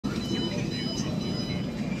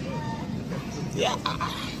Yeah.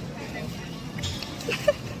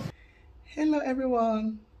 Hello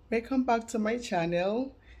everyone, welcome back to my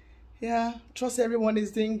channel. Yeah, trust everyone is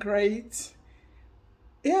doing great.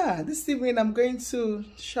 Yeah, this evening I'm going to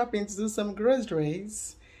shopping to do some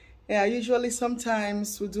groceries. Yeah, usually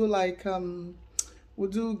sometimes we do like we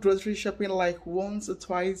do grocery shopping like once or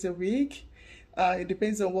twice a week. It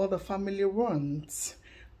depends on what the family wants.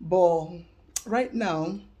 But right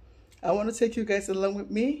now I want to take you guys along with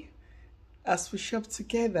me as we shop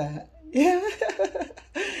together. Yeah.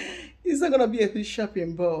 It's not gonna be a big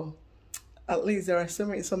shopping, but at least there are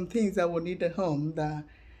some things that will need at home that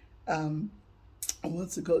I want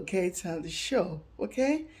to go get at the shop.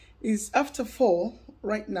 Okay, it's after 4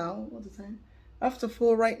 right now. What's the time? After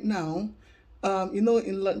 4 right now. You know,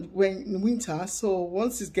 in winter, so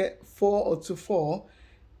once it get 4 or to 4,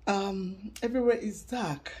 everywhere is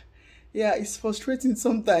dark. Yeah, it's frustrating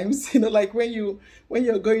sometimes. You know, like when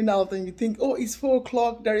you're going out and you think, oh, it's 4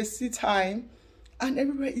 o'clock, there is tea time, and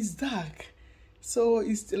everywhere is dark. So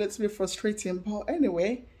it's a little bit frustrating, but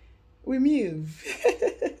anyway, we move.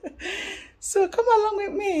 So come along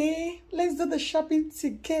with me. Let's do the shopping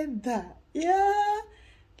together. Yeah,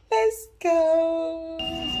 let's go.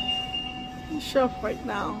 Shop right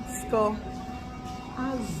now. Let's go.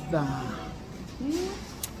 Asda.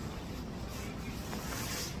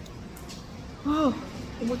 Oh,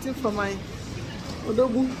 I'm waiting for my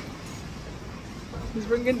Odogu. He's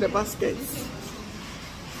bringing the baskets.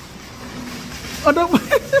 Odogu.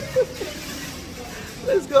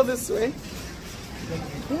 Let's go this way.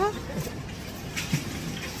 Yeah.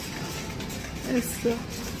 Yes.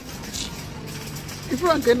 If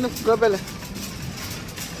you're going to go, Bella.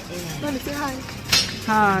 Bella, say hi.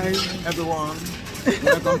 Hi, everyone.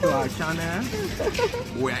 Welcome to our channel.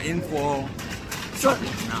 We are in for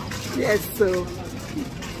shopping now. Yes, so.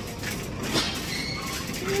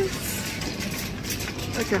 Yes.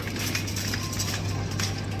 Okay.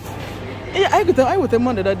 Yeah, I got the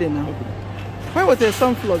money that day now. Why was there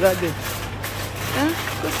sunflower that day? Yeah,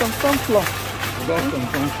 there's some sunflower. Got some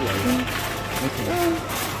sunflower. Okay.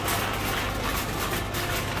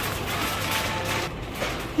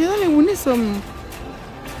 Yeah, we need some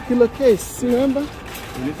pillowcase, remember?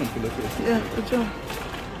 We need some pillowcase. Yeah, good job.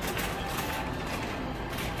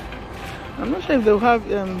 I'm not sure if they'll have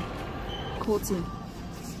cotton.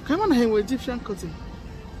 Come on, hang with Egyptian cotton.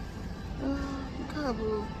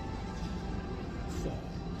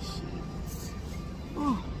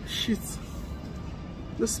 Oh, shit.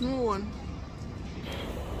 The small one.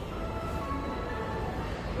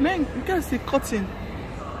 Man, you can see cotton.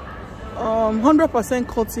 100%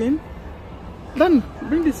 cotton. Then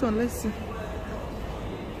bring this one, let's see.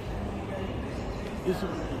 This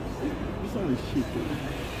one is sheet.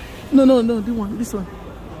 No, this one.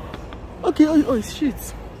 Okay, oh, it's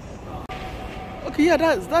sheet. Okay, yeah,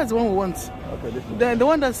 that's the one we want. Okay, this one. The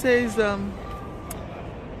one that says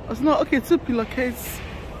it's not okay. 2 pillowcase,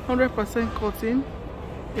 100% cotton.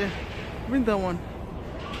 Yeah, bring that one.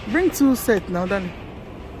 Bring 2 sets now, Danny.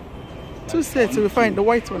 2 sets, so we find the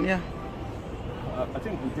white one. Yeah. I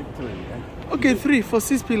think we take 3. Yeah? Okay, 3 for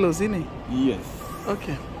 6 pillows, isn't it? Yes.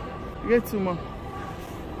 Okay, get 2 more.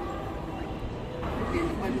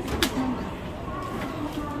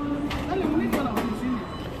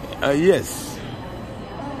 Yes.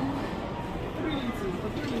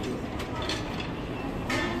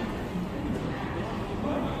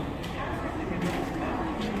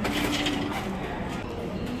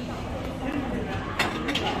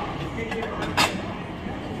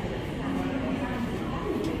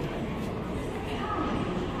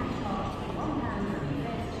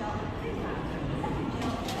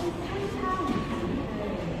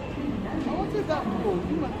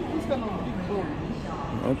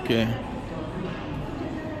 Okay. I'm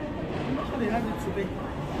not sure they have it today.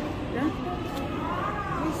 Yeah?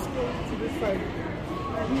 Let's go to this side.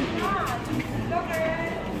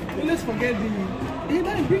 Okay. Let's forget the. Hey,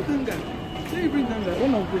 Daddy, bring hanger. Let me bring hanger.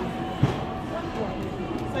 One of them.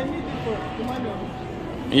 So I need it for the manual.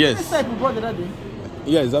 Yes. This type we brought the other day.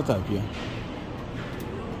 Yeah, it's that type, yeah.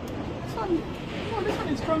 This one, no, this one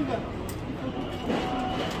is stronger.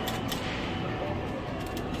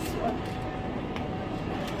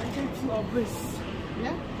 Of this,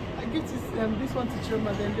 yeah, I get this one to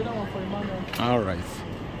Chuma, then the other one for Emmanuel. All right.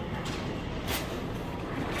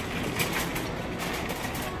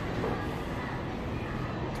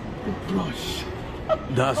 The brush.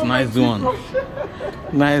 That's nice one.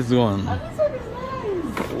 Nice one. And this one is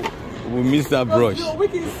nice. We missed that brush. The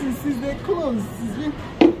weaknesses since they closed.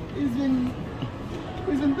 It's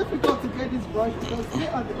been difficult to get this brush because they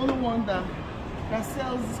are the only one that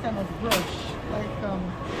sells this kind of brush. Like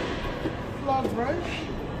flour brush.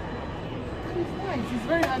 It's nice. It's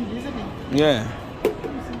very handy, isn't it? Yeah.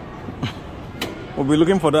 We'll be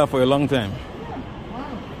looking for that for a long time. Yeah.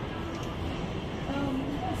 Wow.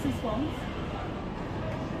 What's this one?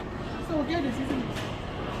 So we'll get this, isn't it?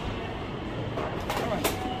 Alright.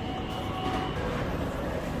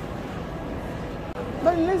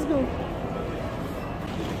 Then let's go.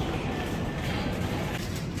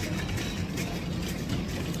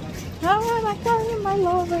 How am I carrying my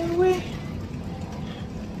love away?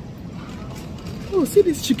 Oh, see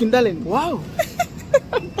this chicken, darling. Wow.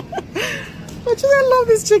 My children love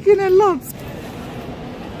this chicken a lot.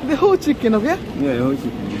 The whole chicken, okay? Yeah, the whole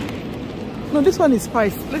chicken. No, this one is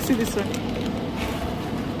spiced. Let's see this one.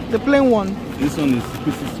 The plain one. This one is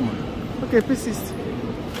pieces one. Okay, pieces.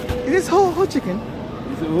 Is this whole chicken?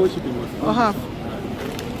 It's a whole chicken. Or half?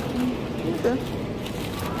 Okay.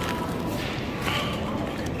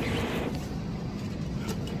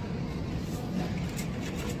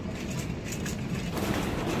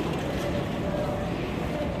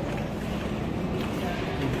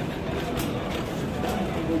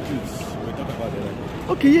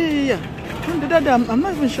 Okay, yeah. I'm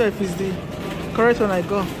not even sure if it's the correct one I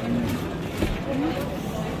got.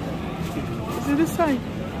 Is it this side?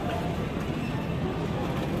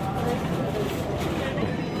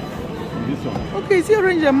 This one. Okay, it's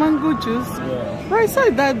orange and mango juice. Yeah. But I saw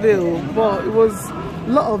it that day, but it was a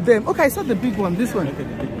lot of them. Okay, I saw the big one, this one.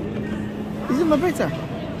 Is it not better?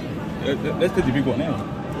 Let's take the big one now.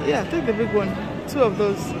 Yeah, take the big one. 2 of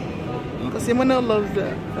those. Because Emmanuel loves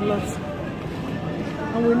that a lot.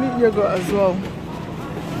 And we need yogurt as well.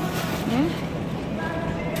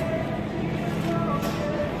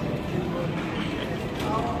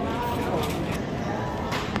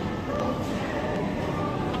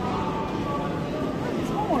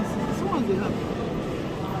 Small ones they have.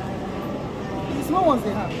 The small ones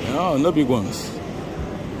they have. No, no big ones.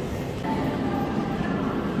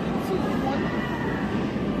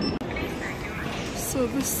 So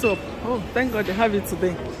this soap, oh thank God they have it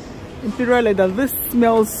today. Imperial leather, this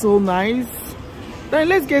smells so nice. Then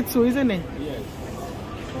let's get to, isn't it? Yes.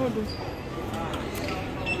 Oh, this.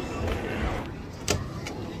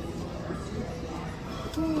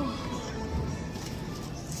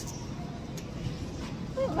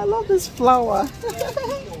 Oh, I love this flower.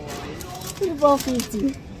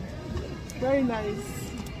 $3.50. Very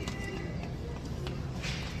nice.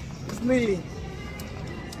 It's Lily.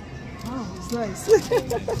 Oh, it's nice.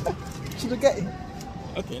 Should we get it?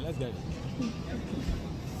 Okay, let's get it.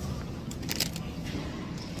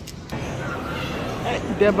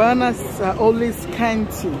 The bananas are always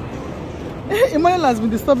scanty. Emmanuel has been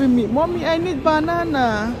disturbing me. Mommy, I need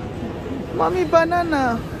banana. Mommy,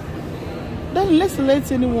 banana. Then let's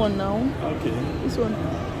select anyone now. Okay. This one.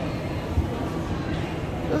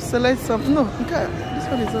 Just select some. No, okay. This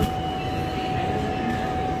one is up.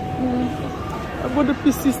 I got the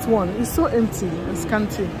pieces one. It's so empty and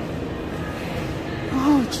scanty.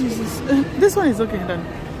 Oh, Jesus. This one is okay then.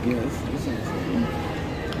 Yes, this one is okay.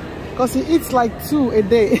 Because he eats like 2 a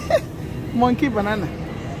day. Monkey banana.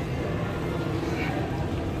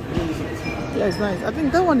 Yeah, it's nice. I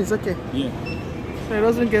think that one is okay. Yeah. So it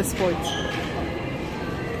doesn't get spoiled.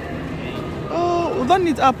 Oh, we don't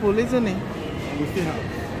need apple, isn't it? We still have.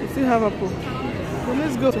 We still have apple. So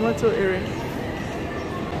let's go to tomato area.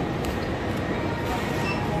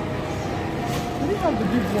 I didn't have the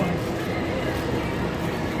big one.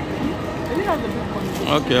 I didn't have the big one.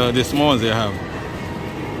 Okay, the small ones they have.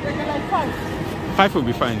 They're like 5. 5 will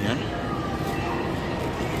be fine, yeah?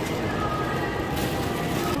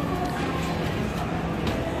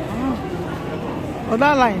 Oh,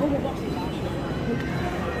 that line.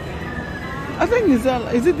 I think is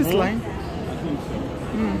it this line? I think so.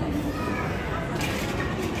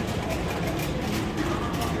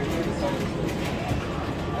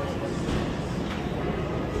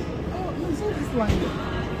 Oh, it's not this line.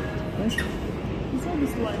 It's not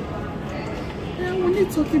this line. Yeah, we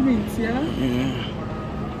need turkey meat, yeah?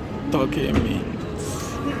 Yeah. Turkey meat.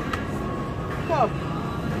 Pork.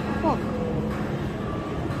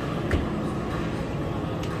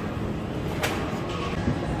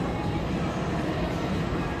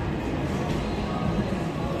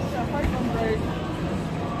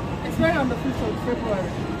 It's right on the 5th of February.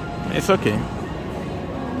 It's okay.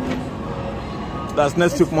 That's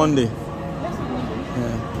next week Monday. Next week Monday.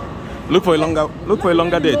 Yeah. Look for a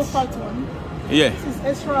longer date. Low fat one. Yeah. This is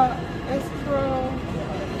extra.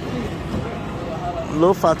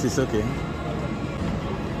 Low fat is okay.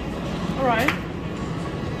 All right.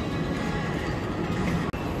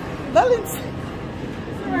 Darling, see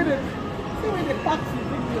where the pack is.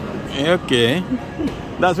 Okay.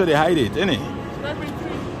 That's where they hide it, isn't it? Should I bring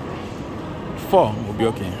 3? 4 will be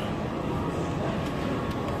okay.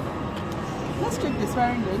 Let's check the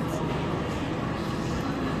expiring date.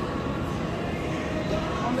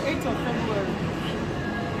 On the 8th of February.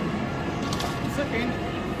 It's okay.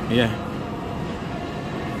 Yeah.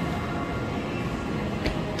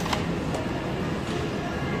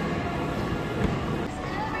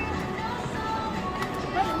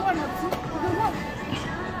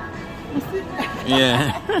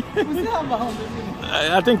 Yeah. We still have 100 minutes.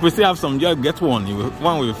 I think we still have some. Just get one.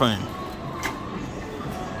 One will be fine.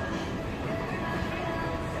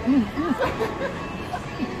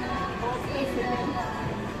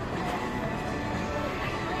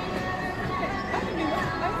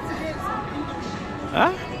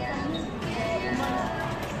 Huh?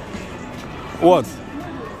 What?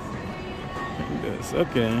 Yes,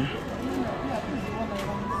 okay.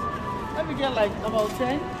 Let me get like about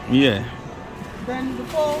 10. Yeah. Then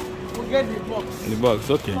before we get the box. The box,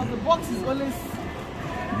 okay. Because the box is always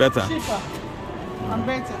Better. cheaper and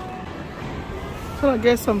better. So I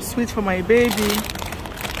get some sweets for my baby.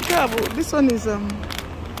 Yeah, but this one is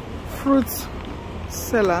fruit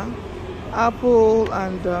seller, apple,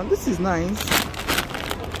 and this is nice.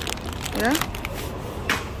 Yeah.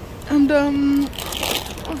 And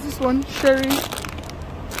what's this one? Cherry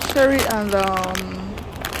and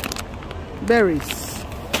berries.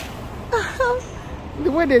 The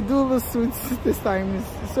way they do the sweets this time is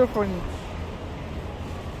so funny.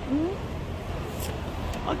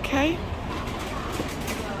 Okay.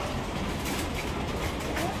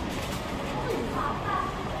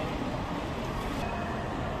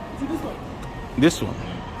 Is it this one? This one.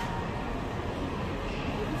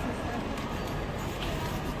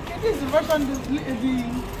 This is the version,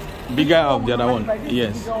 the Bigger of the other one. Like this,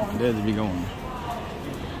 Yes. the bigger one. There's the bigger one.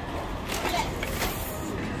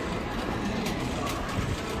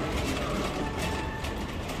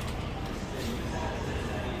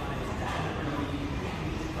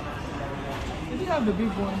 Have the big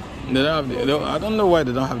one. They don't have I don't know why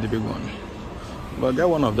they don't have the big one, but get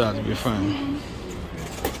one of that will be fine.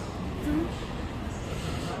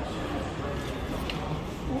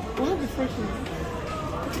 We'll have the fresh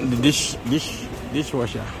one. The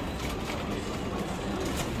dishwasher.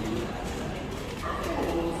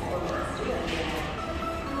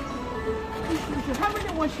 How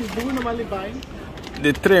many washes do we normally buy?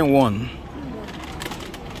 The 3-in-1.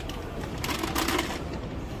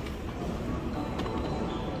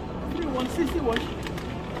 Wash.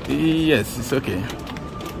 Yes, it's okay.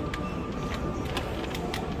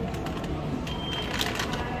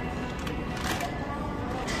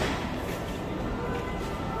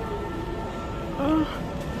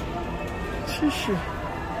 Tissue.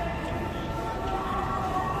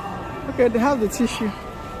 Okay, they have the tissue.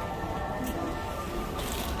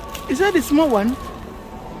 Is that the small one?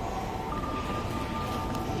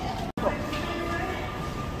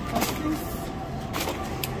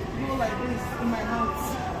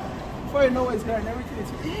 Before you know what's there and everything is.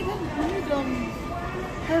 Hey, we need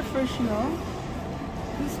hair freshener.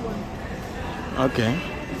 This one. Okay.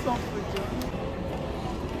 This one for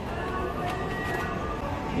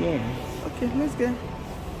you. Yeah. Okay, let's get.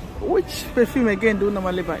 Which perfume again do you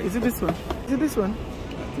normally buy? Is it this one? Is it this one? I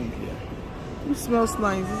think yeah. It smells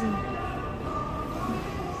nice, isn't it?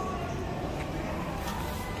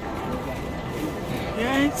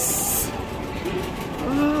 Yes.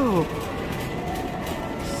 Oh.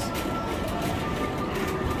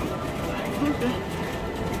 Okay.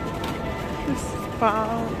 This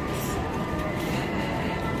parts.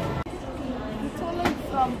 The toilet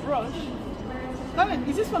brush. Darling,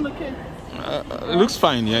 is this one okay? It looks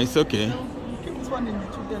fine. Yeah, it's okay. Keep this one in the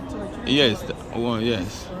toilet. Yes. Well,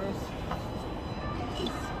 yes.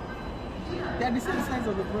 They are the same size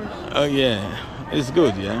of the brush. Oh yeah, it's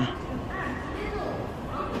good. Yeah.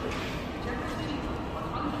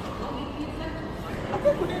 I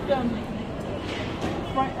think we need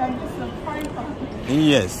frying pan.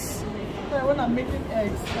 Yes. When I'm making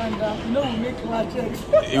eggs, and we make large eggs.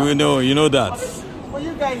 You know that. For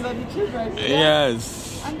you guys are the children.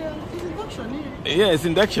 Yes. And it's induction. Yes,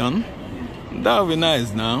 induction. That would be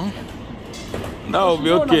nice now. That would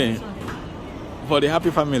be okay for the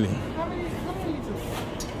happy family. How many liters?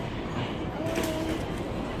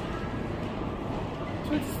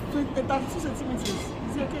 32 centimeters.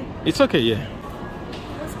 Is it okay? It's okay, yeah.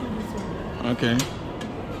 Let's give this one. Okay.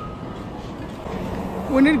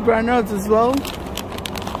 We need granules as well.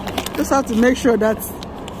 Just have to make sure that,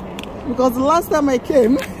 because the last time I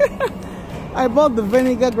came, I bought the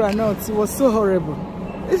vinegar granules. It was so horrible.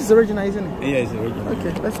 This is original, isn't it? Yeah, it's original.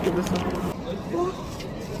 Okay, let's give this one.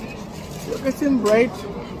 We're getting bread.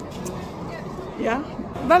 Yeah,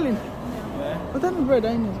 darling. What type of bread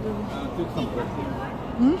I need, baby? Take some bread.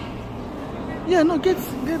 Yeah, no, get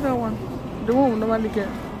that one. The one we normally get.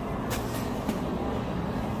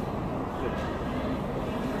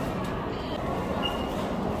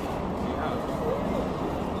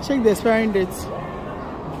 Check the expiring date.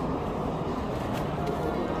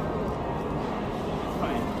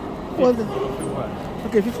 What's it?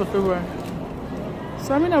 Okay, 5th of February. So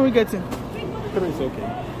how many are we getting? 3 is okay.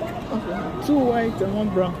 Okay. 2 white and 1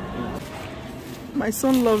 brown. My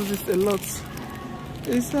son loves this a lot.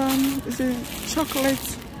 It's a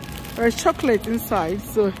chocolate. There's chocolate inside,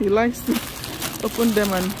 so he likes to open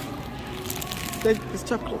them and take his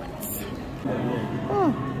chocolates.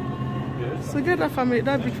 Oh, so get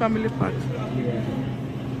that big family pack.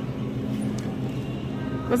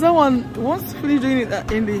 Because that one, once you finish doing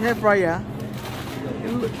it in the hair fryer,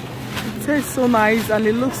 it tastes so nice and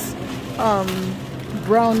it looks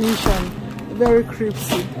brownish and very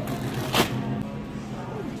crispy.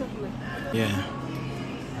 Yeah.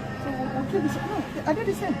 So are they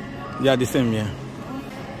the same? Yeah, the same, yeah.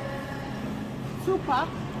 2 pack?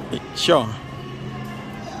 Sure.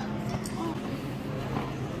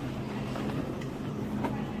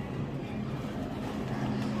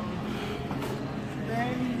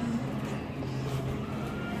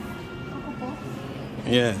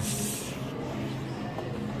 Yes.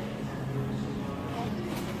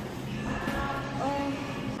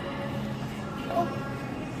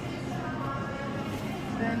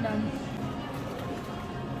 Then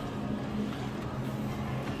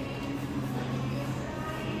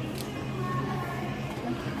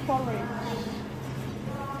porridge.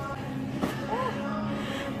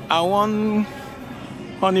 I want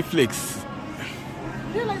honey flakes.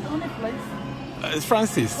 Do you like the honey flakes? It's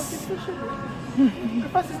Francis. It's so sugary.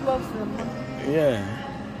 Francis loves them. Yeah.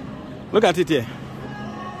 Look at it here.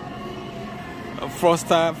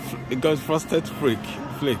 Frosted, it got frosted flake.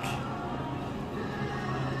 This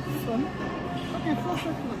one? Okay,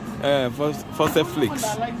 frosted flakes. Frosted flakes. I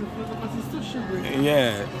like the flakes because it's too sugary.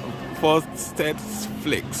 Yeah. Frosted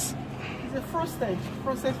flakes. It's a frosted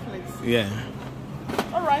flakes. Yeah.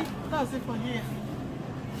 Alright, that's it for here.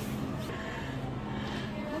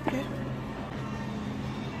 Okay.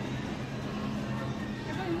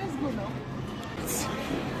 Let's go now.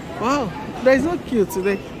 Wow, there is no queue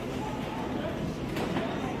today.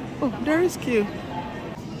 Oh, there is queue.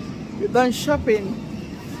 We're done shopping.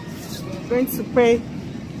 Going to pay.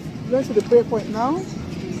 Going to the pay point now.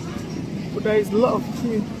 But there is a lot of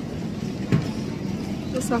queue.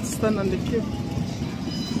 Just have to stand on the queue.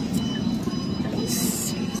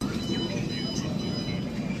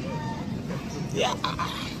 Yeah.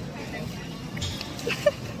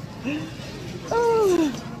 Oh.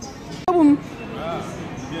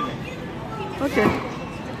 Okay.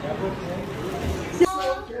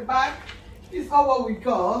 So we're back. This is all what we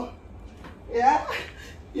call. Yeah.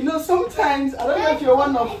 You know, sometimes I don't know if you're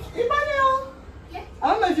one of Emmanuel. I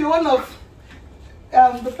don't know if you're one of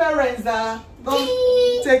the parents that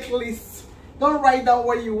don't take lists, don't write down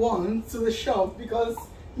what you want to the shop, because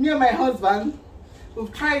me and my husband,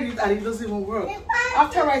 we've tried it and it doesn't even work.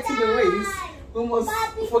 After writing the list, we must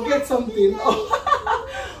forget something,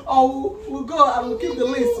 or we'll go and we'll keep the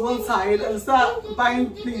list one side and start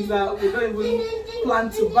buying things that we don't even plan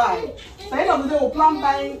to buy. So at the end of the day, we'll plan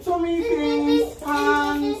buying so many things,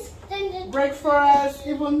 pants, breakfast,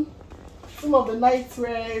 even some of the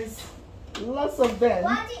nightwears, lots of them.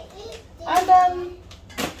 And then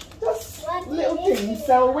just little things.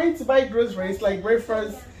 So we're going to buy groceries like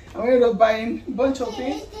breakfast, and we ended up buying a bunch of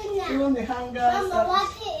things, even the hangers,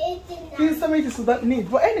 things, so many things we don't need.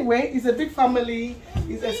 But anyway, it's a big family,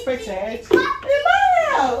 it's expected.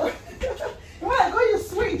 Emmanuel! Emmanuel, I got you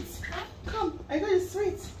sweets. Come, I got you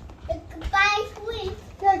sweets. Buy sweets.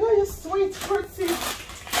 Yeah, I got you sweet, fruity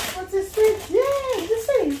sweets.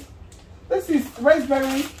 Yeah, this is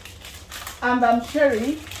raspberry and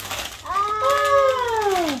cherry.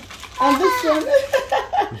 Ah. And this one.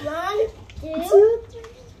 1, 2,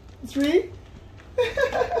 3.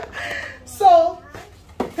 So,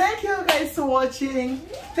 thank you guys for watching.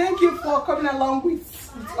 Thank you for coming along with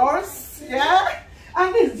us. Yeah.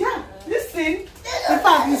 And this thing, in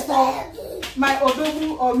fact, is for my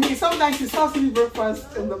odobu or me. Sometimes she starts to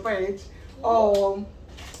breakfast on the page, or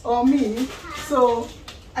me. So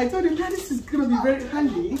I told him that this is gonna be very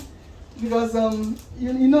handy because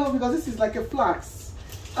you know, because this is like a flax.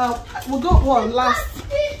 We got one last.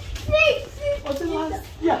 What's it last?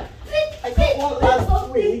 Yeah, I got one last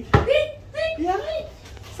week. Yeah.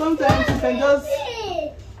 Sometimes you can just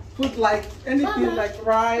put like anything like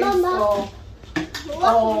rice or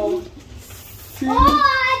eating.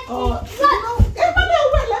 Emmanuel,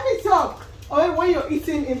 wait, let me talk. Or when you're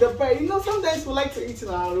eating in the bed, you know, sometimes we like to eat in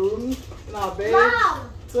our room, in our bed. Mom.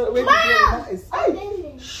 So when Mom. is, Open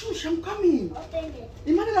hey, it. shush, I'm coming. Open it.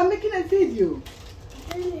 Emmanuel, I'm making a video.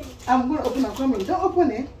 Open it. I'm gonna open. I'm coming. Don't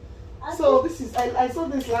open it. So this is. I saw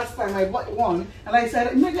this last time. I bought one, and I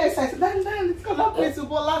said, immediately I said, Dan, it's got that place we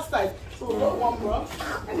bought last time. So we got one more.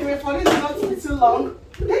 Anyway, for this not to be too long,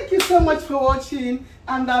 thank you so much for watching,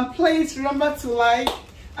 and please remember to like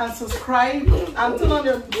and subscribe and turn on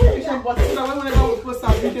the notification button so that whenever we post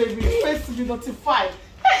our video, you'll be first to be notified.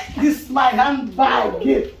 This is my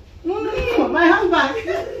handbag. My handbag.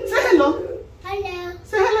 Say hello. Hello.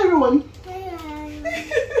 Say hello, everyone. Hello.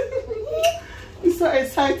 You're so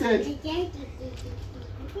excited.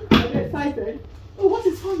 Are you excited? Oh, what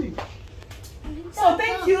is funny? So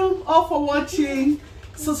thank you all for watching.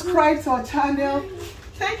 Subscribe to our channel.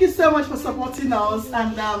 Thank you so much for supporting us,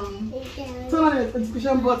 and turn on the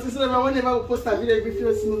notification button so that whenever we post a video,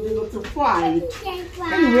 you'll be notified.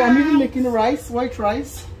 Anyway, I'm even making rice, white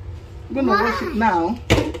rice. I'm gonna wash it now.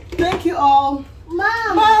 Thank you all.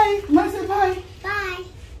 Mom. Bye. Bye.